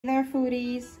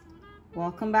foodies,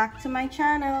 welcome back to my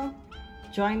channel.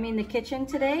 Join me in the kitchen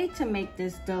today to make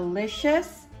this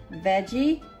delicious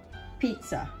veggie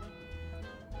pizza.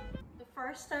 The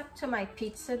first step to my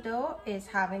pizza dough is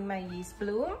having my yeast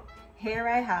bloom. Here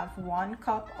I have 1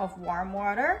 cup of warm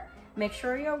water. Make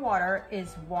sure your water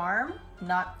is warm,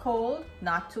 not cold,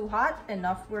 not too hot,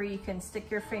 enough where you can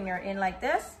stick your finger in like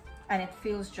this and it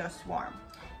feels just warm.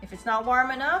 If it's not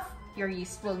warm enough, your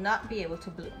yeast will not be able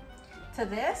to bloom. To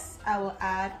this, I will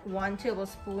add 1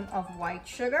 tablespoon of white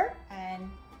sugar and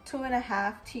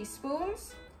 2.5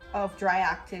 teaspoons of dry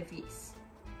active yeast.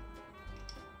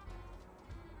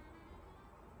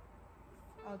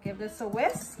 I'll give this a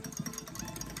whisk,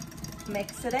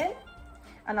 mix it in,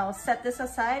 and I'll set this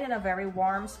aside in a very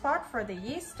warm spot for the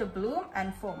yeast to bloom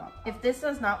and foam up. If this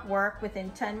does not work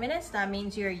within 10 minutes, that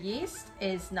means your yeast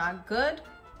is not good,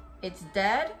 it's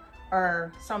dead,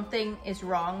 or something is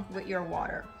wrong with your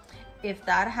water. If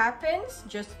that happens,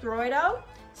 just throw it out,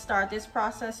 start this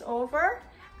process over,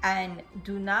 and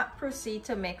do not proceed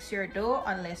to mix your dough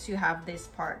unless you have this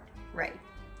part right.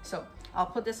 So I'll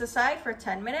put this aside for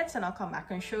 10 minutes and I'll come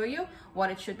back and show you what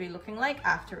it should be looking like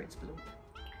after it's bloomed.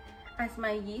 As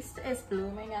my yeast is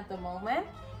blooming at the moment,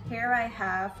 here I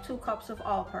have 2 cups of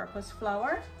all-purpose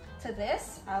flour. To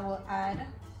this, I will add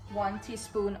 1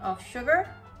 teaspoon of sugar,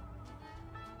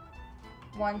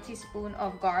 1 teaspoon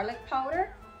of garlic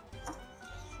powder,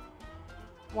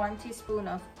 1 teaspoon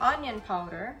of onion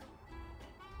powder,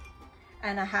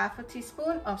 and 1/2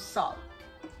 teaspoon of salt.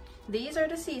 These are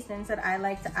the seasonings that I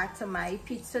like to add to my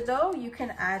pizza dough. You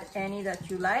can add any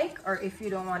that you like, or if you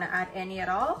don't want to add any at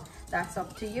all, that's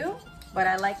up to you. But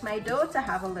I like my dough to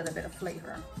have a little bit of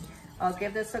flavor. I'll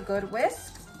give this a good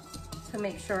whisk to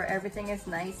make sure everything is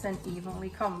nice and evenly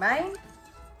combined.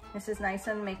 This is nice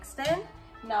and mixed in.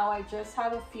 Now I just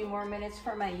have a few more minutes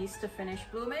for my yeast to finish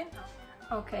blooming.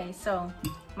 Okay, so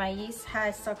my yeast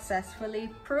has successfully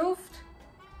proofed.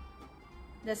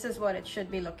 This is what it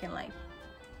should be looking like.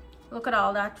 Look at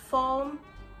all that foam.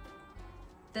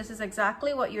 This is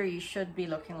exactly what your yeast should be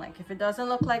looking like. If it doesn't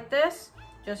look like this,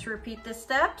 just repeat the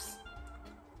steps.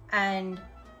 And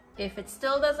if it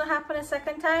still doesn't happen a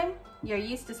second time, your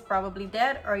yeast is probably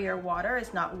dead, or your water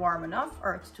is not warm enough,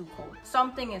 or it's too cold.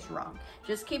 Something is wrong.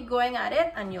 Just keep going at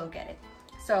it and you'll get it.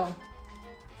 So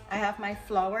I have my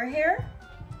flour here.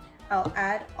 I'll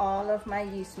add all of my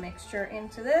yeast mixture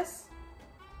into this.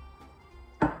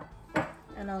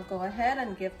 And I'll go ahead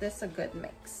and give this a good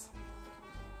mix.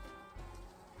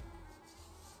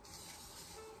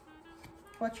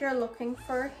 What you're looking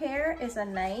for here is a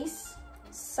nice,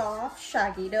 soft,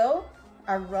 shaggy dough,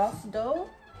 a rough dough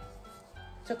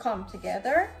to come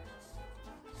together.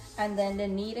 And then the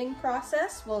kneading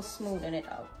process will smoothen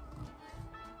it out.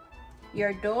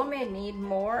 Your dough may need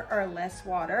more or less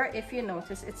water. If you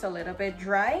notice it's a little bit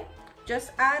dry,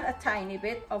 just add a tiny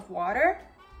bit of water.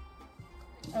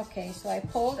 Okay, so I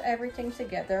pulled everything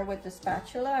together with the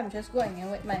spatula. I'm just going in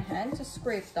with my hand to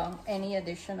scrape down any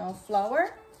additional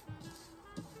flour.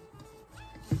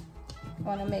 I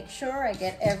want to make sure I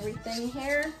get everything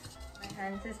here. My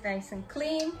hands is nice and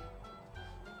clean.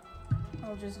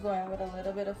 I'll just go in with a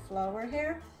little bit of flour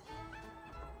here.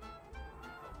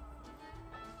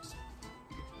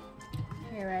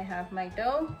 Here I have my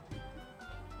dough,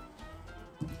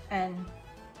 and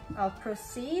I'll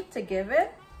proceed to give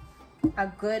it a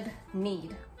good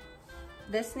knead.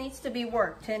 This needs to be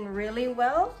worked in really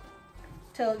well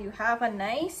till you have a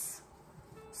nice,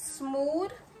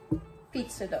 smooth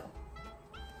pizza dough.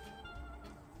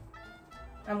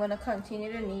 I'm going to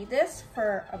continue to knead this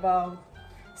for about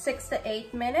 6 to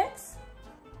 8 minutes,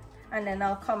 and then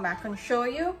I'll come back and show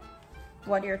you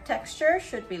what your texture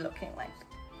should be looking like.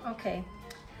 Okay,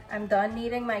 I'm done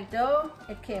kneading my dough.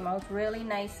 It came out really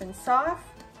nice and soft.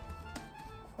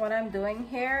 What I'm doing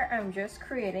here, I'm just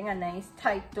creating a nice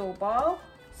tight dough ball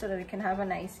so that it can have a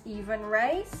nice even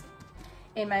rise.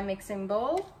 In my mixing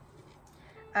bowl,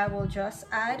 I will just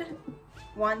add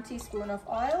 1 teaspoon of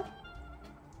oil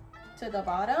to the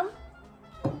bottom.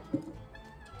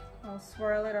 I'll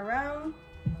swirl it around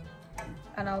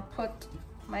and I'll put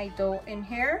my dough in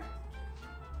here.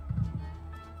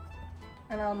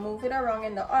 And I'll move it around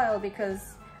in the oil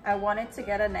because I want it to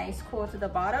get a nice coat to the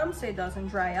bottom so it doesn't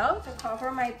dry out. To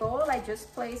cover my bowl, I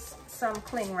just place some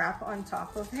cling wrap on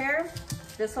top of here.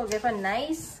 This will give a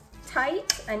nice,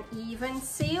 tight, and even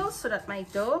seal so that my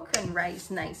dough can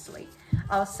rise nicely.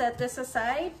 I'll set this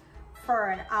aside for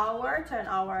an hour to an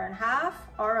hour and a half,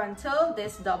 or until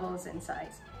this doubles in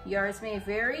size. Yours may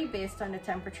vary based on the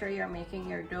temperature you're making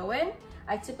your dough in.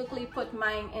 I typically put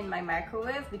mine in my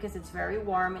microwave because it's very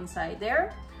warm inside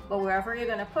there, but wherever you're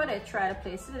gonna put it, try to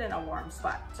place it in a warm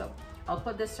spot. So I'll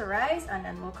put this to rise and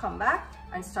then we'll come back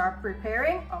and start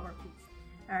preparing our pizza.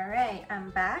 All right,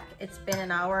 I'm back. It's been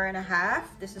an hour and a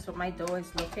half. This is what my dough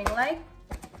is looking like.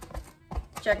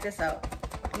 Check this out.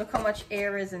 Look how much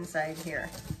air is inside here.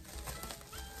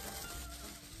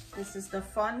 This is the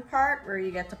fun part where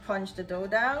you get to punch the dough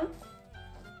down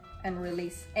and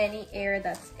release any air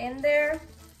that's in there.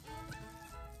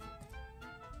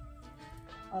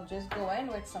 I'll just go in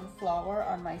with some flour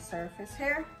on my surface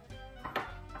here.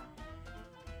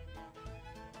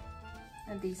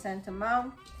 A decent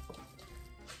amount.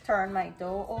 Turn my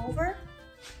dough over.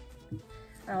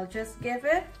 I'll just give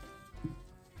it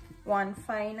one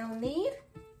final knead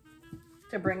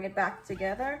to bring it back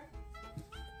together.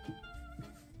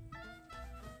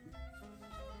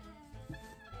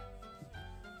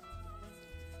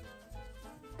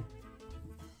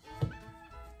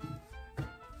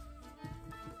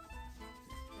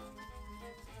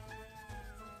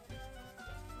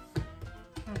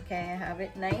 Okay, I have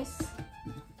it nice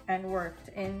and worked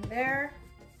in there.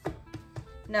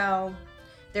 Now,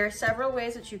 there are several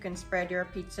ways that you can spread your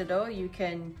pizza dough. You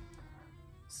can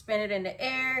spin it in the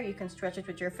air, you can stretch it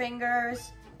with your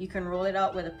fingers, you can roll it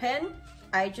out with a pin.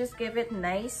 I just give it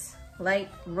nice, light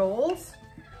rolls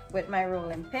with my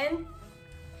rolling pin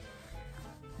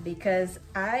because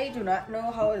I do not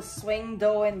know how to swing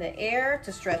dough in the air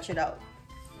to stretch it out.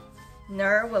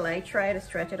 Nor will I try to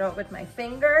stretch it out with my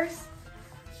fingers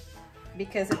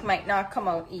because it might not come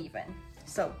out even.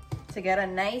 So to get a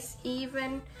nice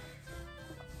even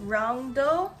round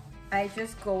dough, I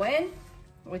just go in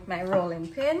with my rolling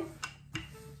pin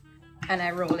and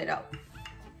I roll it out.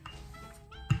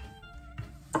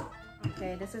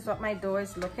 Okay, this is what my dough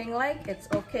is looking like. It's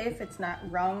okay if it's not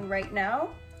round right now.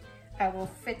 I will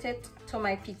fit it to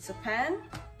my pizza pan.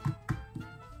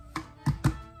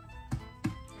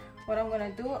 What I'm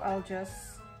gonna do, I'll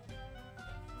just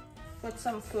put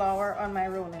some flour on my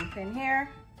rolling pin here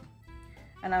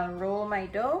and I'll roll my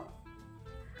dough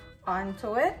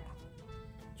onto it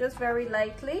just very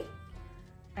lightly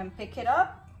and pick it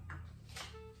up.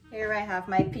 Here I have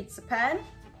my pizza pan.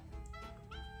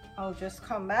 I'll just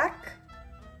come back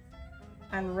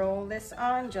and roll this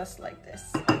on just like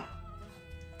this.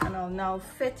 And I'll now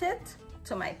fit it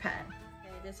to my pan.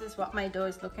 Okay, this is what my dough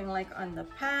is looking like on the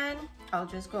pan. I'll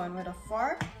just go in with a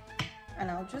fork and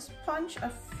I'll just punch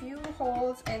a few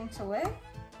holes into it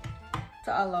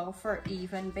to allow for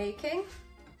even baking.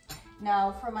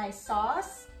 Now for my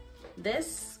sauce,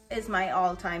 this is my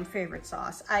all-time favorite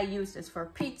sauce. I use this for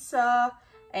pizza,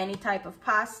 any type of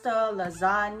pasta,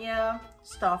 lasagna,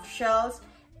 stuffed shells.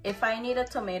 If I need a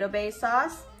tomato-based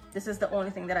sauce, this is the only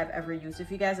thing that I've ever used.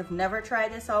 If you guys have never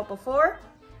tried this out before,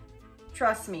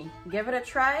 trust me, give it a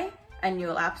try and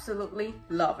you'll absolutely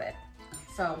love it.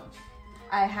 So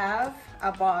I have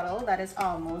a bottle that is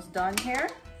almost done here.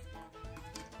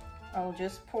 I'll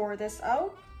just pour this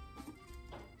out.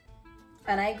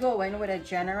 And I go in with a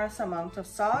generous amount of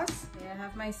sauce. Okay, I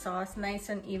have my sauce nice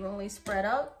and evenly spread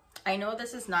out. I know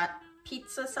this is not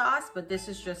pizza sauce, but this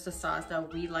is just the sauce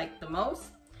that we like the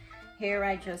most. Here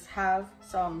I just have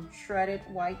some shredded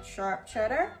white sharp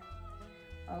cheddar.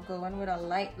 I'll go in with a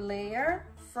light layer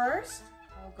first.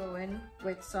 I'll go in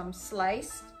with some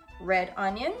sliced red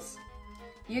onions.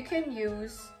 You can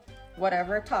use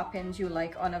whatever toppings you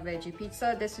like on a veggie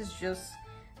pizza. This is just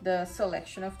the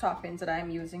selection of toppings that I'm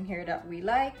using here that we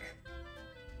like.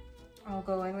 I'll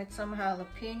go in with some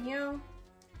jalapeno,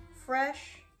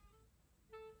 fresh.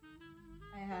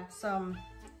 I have some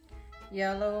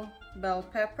yellow bell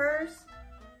peppers.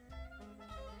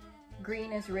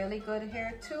 Green is really good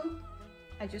here too.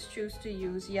 I just choose to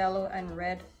use yellow and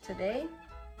red today.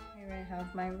 Here I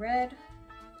have my red.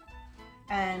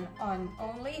 And on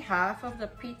only half of the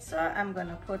pizza, I'm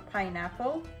gonna put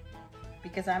pineapple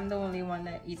because I'm the only one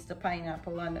that eats the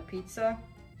pineapple on the pizza.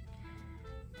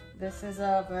 This is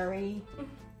a very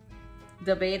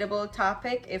debatable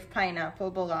topic if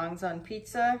pineapple belongs on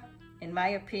pizza. In my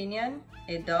opinion,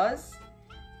 it does.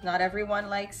 Not everyone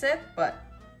likes it, but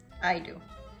I do.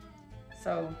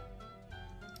 So,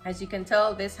 as you can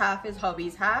tell, this half is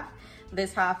hubby's half,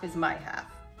 this half is my half.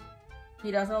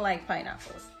 He doesn't like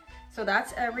pineapples. So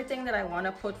that's everything that I want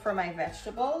to put for my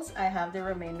vegetables. I have the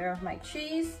remainder of my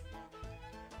cheese.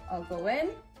 I'll go in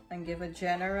and give a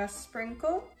generous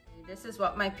sprinkle. This is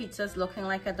what my pizza is looking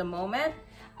like at the moment.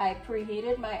 I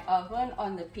preheated my oven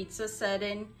on the pizza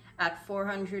setting at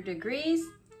 400 degrees.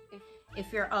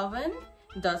 If your oven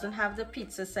doesn't have the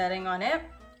pizza setting on it,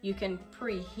 you can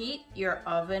preheat your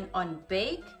oven on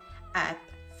bake at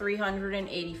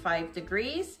 385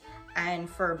 degrees. And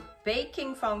for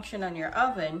baking function on your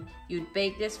oven, you'd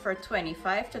bake this for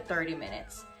 25 to 30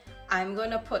 minutes. I'm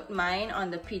gonna put mine on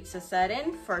the pizza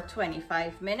setting for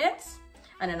 25 minutes,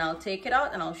 and then I'll take it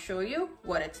out and I'll show you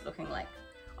what it's looking like.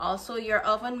 Also, your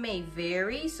oven may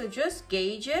vary, so just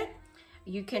gauge it.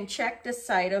 You can check the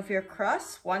side of your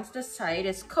crust. Once the side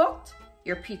is cooked,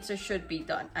 your pizza should be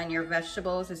done, and your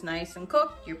vegetables is nice and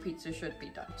cooked, your pizza should be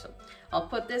done. So I'll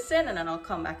put this in and then I'll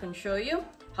come back and show you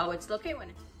how it's looking when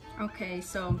it's okay.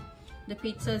 So the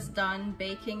pizza is done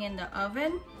baking in the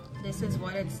oven. This is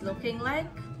what it's looking like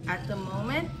at the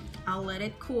moment. I'll let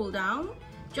it cool down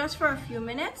just for a few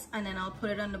minutes, and then I'll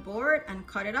put it on the board and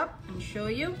cut it up and show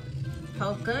you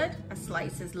how good a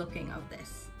slice is looking of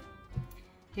this.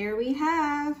 Here we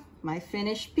have my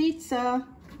finished pizza.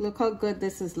 Look how good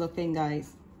this is looking,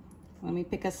 guys. Let me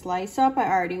pick a slice up. I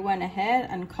already went ahead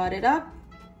and cut it up.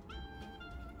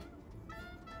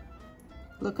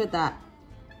 Look at that.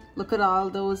 Look at all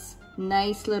those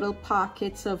nice little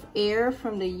pockets of air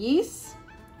from the yeast.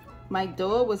 My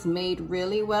dough was made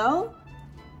really well.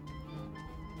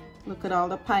 Look at all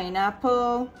the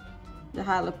pineapple, the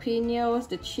jalapeños,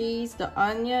 the cheese, the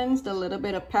onions, the little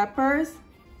bit of peppers.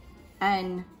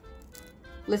 And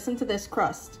listen to this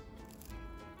crust.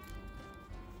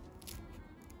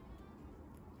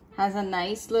 Has a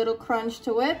nice little crunch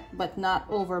to it, but not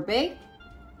overbaked.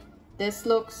 This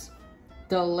looks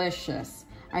delicious.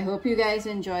 I hope you guys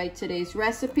enjoyed today's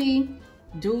recipe.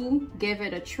 Do give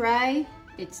it a try.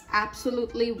 It's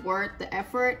absolutely worth the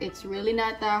effort. It's really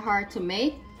not that hard to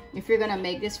make. If you're gonna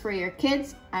make this for your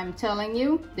kids, I'm telling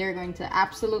you, they're going to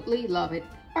absolutely love it.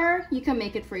 Or you can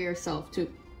make it for yourself too.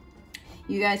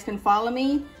 You guys can follow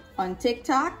me on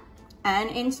TikTok and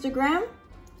Instagram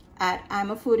at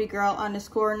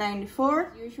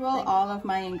I'mAFoodieGirl_94. As usual, all of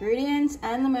my ingredients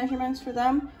and the measurements for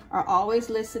them are always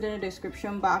listed in the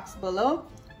description box below.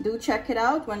 Do check it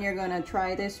out when you're gonna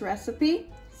try this recipe.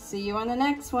 See you on the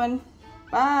next one.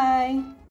 Bye.